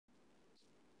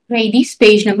Write these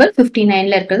page number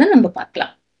 59 இருக்கிறத நம்ம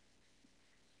பார்க்கலாம்.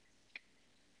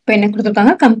 இப்போ என்ன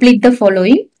கொடுத்திருக்காங்க? Complete the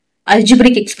following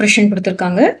algebraic expression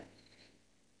கொடுத்திருக்காங்க.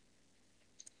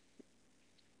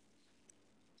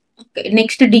 Okay,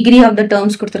 next degree of the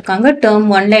terms கொடுத்திருக்காங்க. Term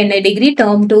 1ல என்ன degree,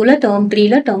 term 2ல, term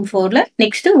 3ல, term 4ல.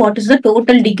 Next what is the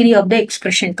total degree of the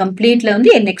expression? Completeல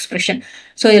வந்து என்ன expression?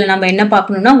 So இதுல நம்ம என்ன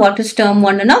பார்க்கணும்னா what is term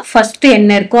 1னா first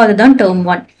என்ன இருக்கோ அதுதான் term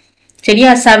 1. சரியா?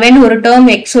 7 ஒரு term,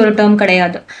 x ஒரு term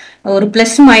கிடையாது. ஒரு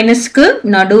plus minusக்கு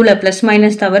நடுவுல plus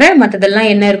minus தவிர மத்ததெல்லாம்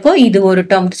என்ன இருக்கோ இது ஒரு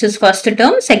term. This is first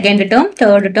term, second term,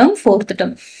 third term, fourth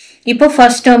term. இப்போ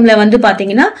first termல வந்து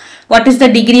பாத்தீங்கன்னா what is the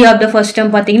degree of the first term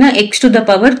பாத்தீங்கன்னா x to the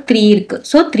power 3 இருக்கு.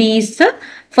 So 3 is the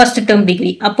first term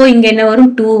degree. அப்போ இங்க என்ன வரும்?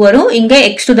 2 வரும். இங்க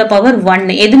x to the power 1.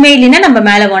 எதுமே இல்லைன்னா நம்ம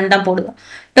மேல 1 தான் போடுவோம்.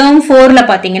 term 4ல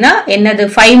பாத்தீங்கன்னா என்னது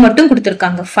 5 மட்டும்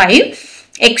கொடுத்திருக்காங்க. 5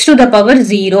 x to the power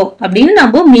 0 அப்படின்னு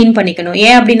நம்ம மீன் பண்ணிக்கணும்.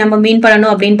 ஏன் அப்படி நம்ம மீன்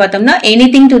பண்ணணும் அப்படின்னு பார்த்தோம்னா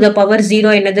anything to the power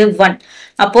 0 என்னது 1.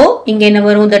 அப்போ இங்க என்ன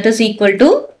வரும்? that is equal to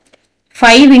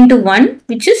 5 into 1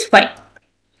 which is 5.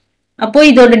 அப்போ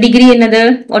இதோட டிகிரி என்னது?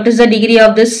 what is the degree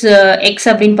of this x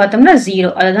அப்படின்னு பார்த்தோம்னா 0.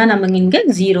 அதுதான் நம்ம இங்க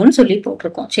 0ன்னு சொல்லி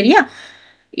போட்டிருக்கோம். சரியா?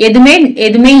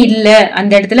 எதுமே இல்ல,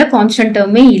 அந்த இடத்துல கான்ஸ்டன்ட்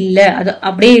டேர்மே இல்ல. அது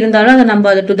அப்படியே இருந்தாலும் அதை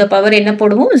நம்ம அது டு த பவர் என்ன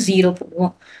போடுவோம்? 0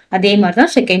 போடுவோம். அதே மாதிரி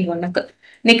தான் செகண்ட் ஒன்னுக்கு.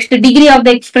 Next degree of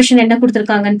the expression என்ன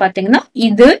கொடுத்திருக்காங்கன்னு பாத்தீங்கன்னா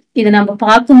இது நம்ம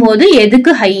பார்க்கும்போது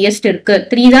எதுக்கு ஹையஸ்ட் இருக்கு?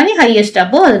 3 தானே ஹையஸ்ட்.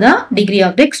 அப்போ அதுதான் டிகிரி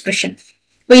ஆஃப் த எக்ஸ்பிரஷன்.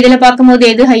 இப்போ இதுல பார்க்கும்போது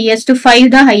எது ஹையஸ்ட்? 5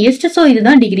 தான் ஹையஸ்ட். சோ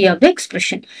இதுதான் டிகிரி ஆஃப் த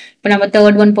எக்ஸ்பிரஷன். இப்போ நம்ம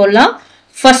தேர்ட் ஒன் போடலாம்.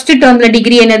 ஃபர்ஸ்ட் டேர்ம்ல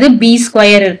டிகிரி என்னது? b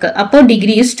ஸ்கொயர் இருக்கு. அப்போ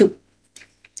டிகிரி இஸ் 2.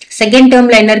 செகண்ட்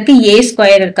டேர்ம்ல என்ன இருக்கு? a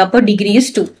ஸ்கொயர் இருக்கு. அப்போ டிகிரி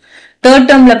இஸ் 2. தேர்ட்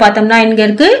டேர்ம்ல பார்த்தோம்னா இங்க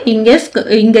இருக்கு,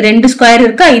 இங்க 2 ஸ்கொயர்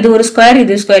இருக்கு. இது ஒரு ஸ்கொயர்,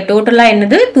 இது ஸ்கொயர். டோட்டலா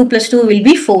என்னது? 2 + 2 will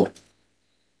be 4.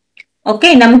 ஓகே,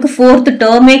 நமக்கு ஃபோர்த்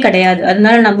டேர்மே கிடையாது.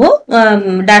 அதனால நம்ம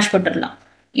டேஷ் போட்டுடலாம்.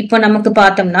 இப்போ நமக்கு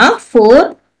பார்த்தோம்னா 4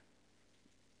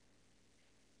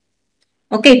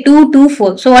 okay 2 2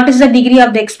 4. so what is the degree of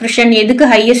the expression? எதுக்கு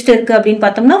highest இருக்கு அப்படின்னு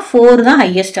பார்த்தோம்னா 4 தான்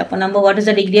highest. அப்ப நம்ம what is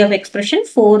the degree of expression?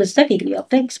 4 is the degree of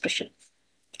the expression.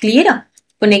 clear-ஆ?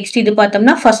 இப்போ next இது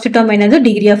பார்த்தோம்னா first term என்னது?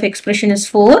 degree of expression is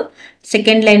 4.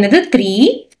 second ல என்னது? 3.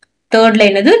 third ல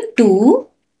என்னது? 2.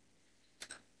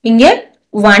 இங்க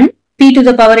 1. p to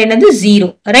the power என்னது? 0.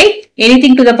 right?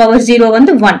 anything to the power 0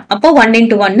 வந்து 1. அப்போ 1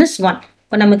 into 1 is 1.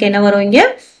 இப்போ நமக்கு என்ன வரும் இங்க?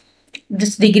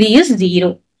 this degree is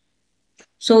 0.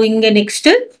 so இங்க next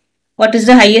what is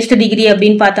the highest degree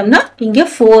அப்படின்னு பார்த்தோம்னா இங்க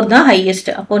 4 தான் highest.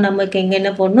 அப்போ நமக்கு இங்க என்ன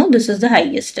போடணும்? this is the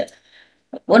highest.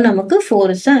 அப்போ நமக்கு 4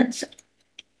 is the answer.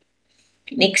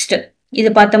 next இது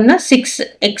பார்த்தோம்னா 6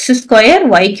 x square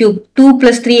y cube 2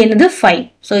 + 3 என்னது? 5.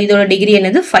 so இதோட டிகிரி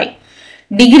என்னது? 5.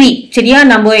 டிகிரி சரியா?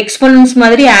 நம்ம எக்ஸ்போனன்ட்ஸ்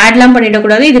மாதிரி ஆட்லாம்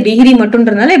பண்ணிடக்கூடாது. இது டிகிரி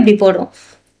மட்டும்ன்றதுனால இப்படி போடுறோம்.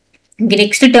 இங்க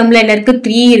நெக்ஸ்ட் டேர்ம்ல என்ன இருக்கு?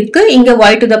 3 இருக்கு. இங்க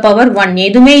y to the power 1.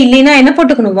 எதுவுமே இல்லைன்னா என்ன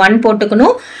போட்டுக்கணும்? 1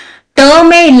 போட்டுக்கணும்.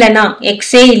 டேர்மே இல்லைன்னா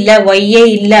எக்ஸே இல்ல ஒய்யே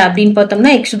இல்ல அப்படின்னு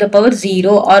பார்த்தோம்னா x to the power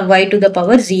 0 or y to the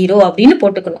power 0 அப்படின்னு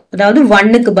போட்டுக்கணும். அதாவது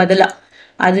 1க்கு பதிலா.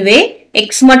 அதுவே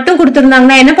x மட்டும்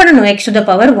கொடுத்திருந்தாங்கன்னா என்ன பண்ணணும்? x to the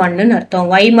power 1ன்னு அர்த்தம்.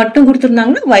 y மட்டும்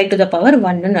கொடுத்திருந்தாங்கன்னா y to the power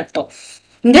 1ன்னு அர்த்தம்.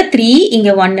 இங்க 3 இங்க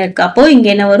 1 இருக்கு. அப்போ இங்க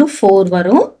என்ன வரும்? 4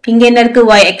 வரும். இங்க என்ன இருக்கு?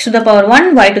 x to the power 1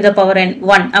 y to the power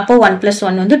 1. அப்போ 1 +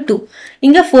 1 வந்து 2.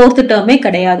 இங்க fourth டேர்மே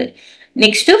கிடையாது.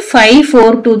 next 5 4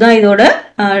 2 தான் இதோட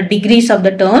degrees of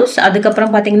the terms.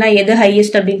 அதுக்கப்புறம் பாத்தீங்கன்னா எது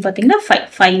highest அப்படின்னு பாத்தீங்கன்னா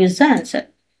 5 is the answer.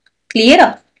 clear-ஆ?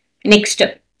 next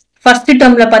first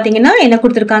termல பாத்தீங்கன்னா என்ன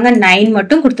கொடுத்திருக்காங்க? 9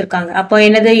 மட்டும் கொடுத்திருக்காங்க. அப்போ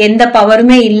என்னது? எந்த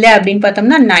பவருமே இல்ல அப்படின்னு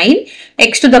பார்த்தோம்னா 9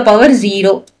 x to the power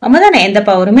 0. ஆமாதானே? எந்த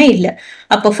பவருமே இல்ல.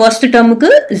 அப்போ first termக்கு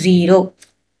 0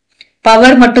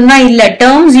 பவர் மட்டும்தான் இல்ல.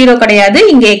 term 0 கிடையாது.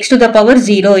 இங்க x to the power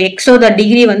 0. x ஓட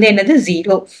டிகிரி வந்து என்னது?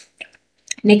 0.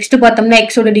 நெக்ஸ்ட் பார்த்தோம்னா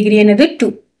x ஓட டிகிரி என்னது? 2.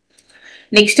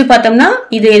 நெக்ஸ்ட் பார்த்தோம்னா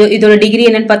இதோட டிகிரி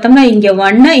என்னன்னு பார்த்தோம்னா இங்க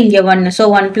 1 இங்க 1. சோ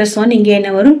 1 + 1 இங்க என்ன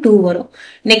வரும்? 2 வரும்.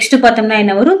 நெக்ஸ்ட் பார்த்தோம்னா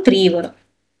என்ன வரும்? 3 வரும்.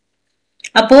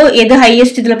 அப்போ எது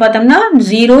ஹையஸ்ட் இதுல பார்த்தோம்னா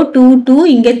 0 2 2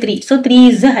 இங்க 3. So 3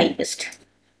 is the highest.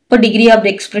 இப்போ degree of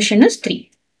the expression is 3.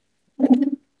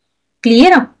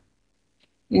 clear-ஆ?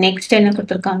 Next என்ன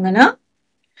கொடுத்திருக்காங்கன்னா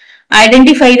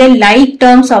identify the like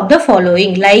terms of the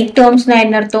following. like termsனா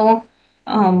என்ன அர்த்தம்?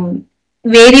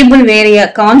 வேரியபிள் வேறையா,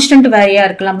 கான்ஸ்டன்ட் வேறையா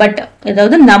இருக்கலாம். பட்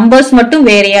ஏதாவது நம்பர்ஸ் மட்டும்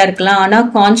வேறையா இருக்கலாம். ஆனா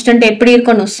கான்ஸ்டன்ட் எப்படி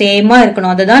இருக்கணும்? சேமா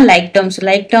இருக்கணும். அதுதான் லைக் டேர்ம்ஸ்.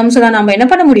 லைக் டேர்ம்ஸ் தான் நம்ம என்ன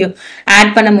பண்ண முடியும்?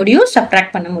 ஆட் பண்ண முடியும்,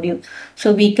 சப்ட்ராக்ட் பண்ண முடியும். So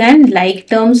we can like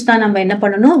terms தான் நம்ம என்ன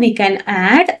பண்ணணும்? we can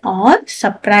add or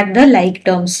subtract the like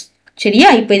terms. சரியா?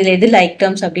 இப்போ இதுல எது லைக்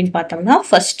டேர்ம்ஸ் அப்படின்னு பார்த்தோம்னா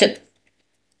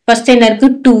ஃபர்ஸ்ட் என்ன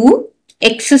இருக்கு? 2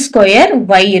 x square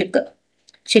y இருக்கு.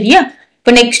 சரியா?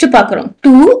 இப்போ நெக்ஸ்ட் பாக்குறோம்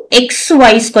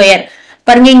 2xy square.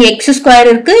 பாருங்க இங்க x ஸ்கொயர்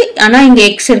இருக்கு, ஆனா இங்க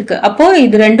x இருக்கு. அப்போ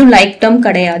இது ரெண்டும் லைக் டேர்ம்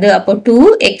கிடையாது. அப்போ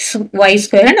 2xy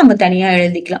ஸ்கொயரை நம்ம தனியா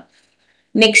எழுதிக்கலாம்.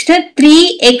 Next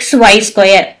 3xy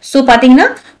square. ஸோ பாத்தீங்கன்னா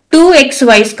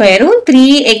 2xy ஸ்கொயரும்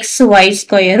 3xy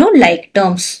ஸ்கொயரும் லைக்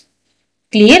டேர்ம்ஸ்.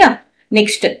 கிளியரா?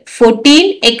 Next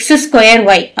 14x square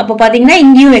y. அப்போ பாத்தீங்கன்னா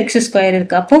இங்கேயும் x ஸ்கொயர்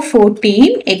இருக்கு. அப்போ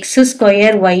 14x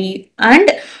square y and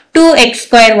 2x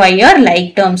square y R like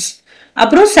terms.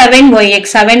 அப்புறம் 7yx.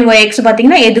 7yx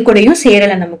பாத்தீங்கன்னா எது கூடயும்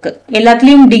சேரல, நமக்கு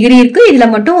எல்லாத்துலயும் டிகிரி இருக்கு, இதுல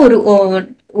மட்டும் ஒரு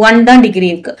 1 தான் டிகிரி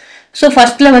இருக்கு. சோ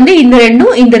ஃபர்ஸ்ட்ல வந்து இந்த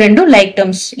ரெண்டும் லைக்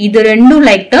டேர்ம்ஸ், இது ரெண்டும்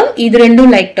லைக் டேர்ம், இது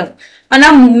ரெண்டும் லைக் டேர்ம். ஆனா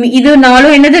இது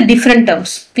நாலும் என்னது டிஃபரெண்ட்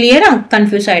டேர்ம்ஸ். கிளியரா?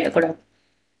 கன்ஃபியூஸ் ஆயிடக்கூடாது.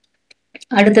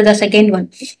 அடுத்ததா செகண்ட் ஒன்.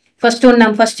 ஃபர்ஸ்ட் ஒன்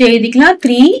நம்ம ஃபர்ஸ்ட் எழுதிக்கலாம்.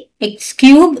 3x³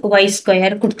 y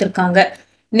ஸ்கொயர் கொடுத்திருக்காங்க.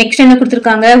 நெக்ஸ்ட் என்ன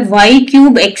கொடுத்திருக்காங்க? y³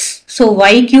 x. சோ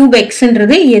y³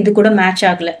 xன்றது எது கூட மேட்ச்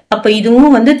ஆகல. அப்ப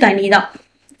இதுவும் வந்து தனிதான்.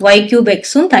 y³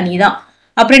 xும் தனிதான்.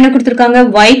 அப்புறம் என்ன கொடுத்திருக்காங்க?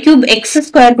 y³ x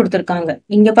ஸ்கொயர் கொடுத்திருக்காங்க.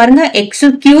 இங்க பாருங்க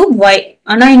x³ y,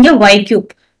 ஆனா இங்க y³.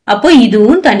 அப்போ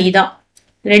இதுவும் தனிதான்.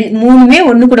 மூணுமே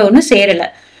ஒண்ணு கூட ஒண்ணு சேரல.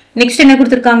 நெக்ஸ்ட் என்ன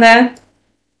கொடுத்திருக்காங்க?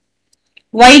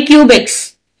 y³ x.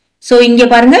 சோ இங்க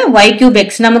பாருங்க y³ x.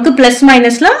 நமக்கு பிளஸ்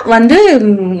மைனஸ்லாம் வந்து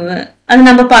அது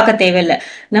நம்ம பார்க்க தேவையில்லை.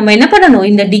 நம்ம என்ன பண்ணணும்?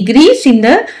 இந்த டிகிரிஸ், இந்த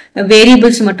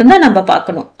வேரியபிள்ஸ் மட்டும் தான் நம்ம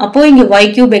பார்க்கணும். அப்போ இங்க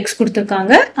y³ x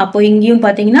கொடுத்திருக்காங்க. அப்போ இங்கேயும்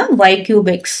பாத்தீங்கன்னா y³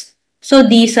 x. So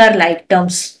these are like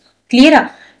terms. Clear?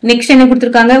 Next என்ன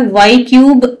கொடுத்திருக்காங்க? y³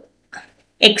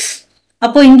 x.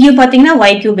 அப்போ இங்கேயும் பாத்தீங்கன்னா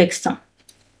y³ x தான்.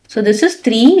 So this is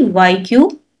 3y³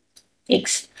 x.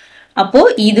 அப்போ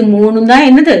இது மூணும் தான்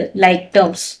என்னது? Like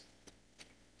terms.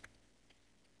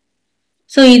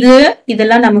 So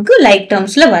இதெல்லாம் நமக்கு like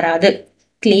termsல வராது.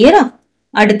 கிளியரா?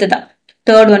 அடுத்ததா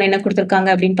தேர்ட் ஒன் என்ன கொடுத்திருக்காங்க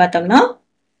அப்படின்னு பார்த்தோம்னா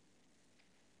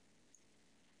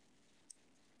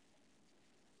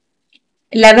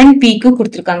 11pq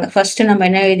கொடுத்திருக்காங்க. ஃபர்ஸ்ட் நம்ம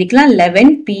என்ன எழுதிக்கலாம்?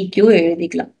 11pq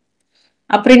எழுதிக்கலாம்.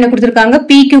 அப்புறம் என்ன கொடுத்திருக்காங்க?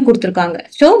 pq கொடுத்திருக்காங்க.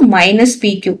 So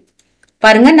 -pq.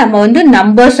 பாருங்க நம்ம வந்து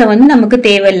நம்பர்ஸை வந்து நமக்கு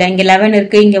தேவையில்லை. இங்க 11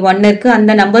 இருக்கு, இங்க 1 இருக்கு,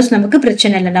 அந்த நம்பர்ஸ் நமக்கு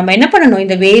பிரச்சனை இல்லை. நம்ம என்ன பண்ணணும்?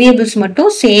 இந்த வேரியபிள்ஸ் மட்டும்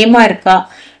சேமா இருக்கா,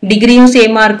 டிகிரியும்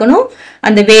சேமா இருக்கணும்,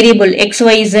 அந்த வேரியபிள்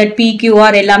xyz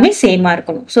pqr எல்லாமே சேமா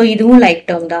இருக்கணும். சோ இதுவும் லைக்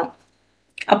டேர்ம் தான்.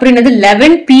 அப்புறம் என்னது?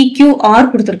 11pqr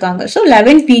கொடுத்திருக்காங்க. சோ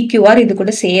 11pqr இது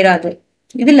கூட சேராது,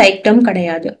 இது லைக் டேர்ம்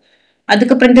கிடையாது.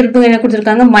 அதுக்கப்புறம் திருப்பி என்ன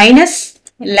கொடுத்திருக்காங்க?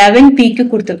 -11pq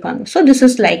கொடுத்திருக்காங்க. So this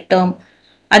is like term.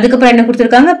 அதுக்கப்புறம் என்ன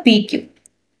கொடுத்திருக்காங்க? pq.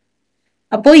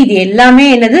 அப்போ இது எல்லாமே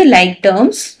என்னது? Like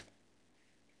terms.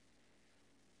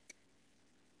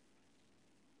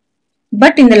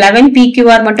 பட் இந்த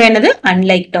 11pqr மட்டும் என்னது?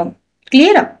 Unlike term.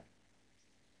 கிளியரா?